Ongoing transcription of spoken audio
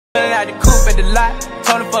lot.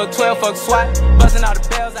 Told him fuck 12, fuck SWAT. Buzzing all the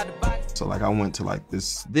bells out the box. So like I went to like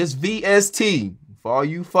this VST. For all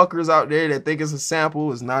you fuckers out there that think it's a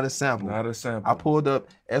sample, it's not a sample. Not a sample. I pulled up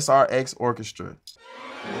SRX Orchestra.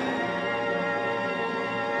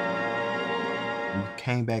 We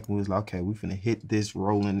came back and we was like, okay, we finna hit this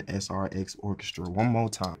rolling SRX Orchestra one more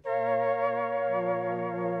time.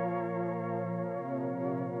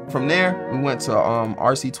 From there, we went to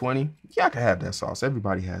RC20. Yeah, I can have that sauce.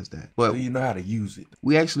 Everybody has that. But so you know how to use it.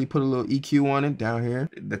 We actually put a little EQ on it down here.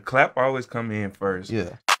 The clap always come in first.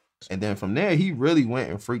 Yeah. And then from there, he really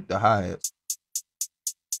went and freaked the hi-hats.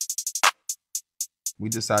 We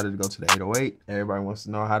decided to go to the 808. Everybody wants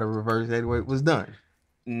to know how the reverse 808 was done.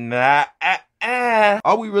 Nah,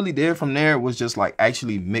 All we really did from there was just like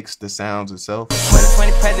actually mix the sounds itself.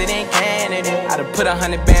 2020 president candidate. I done put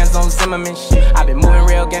 100 bands on Zimmerman shit. I been moving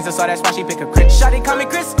real gangster, so that's why she pick a crit. Shawty call me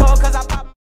Chris Cole, cause I pop.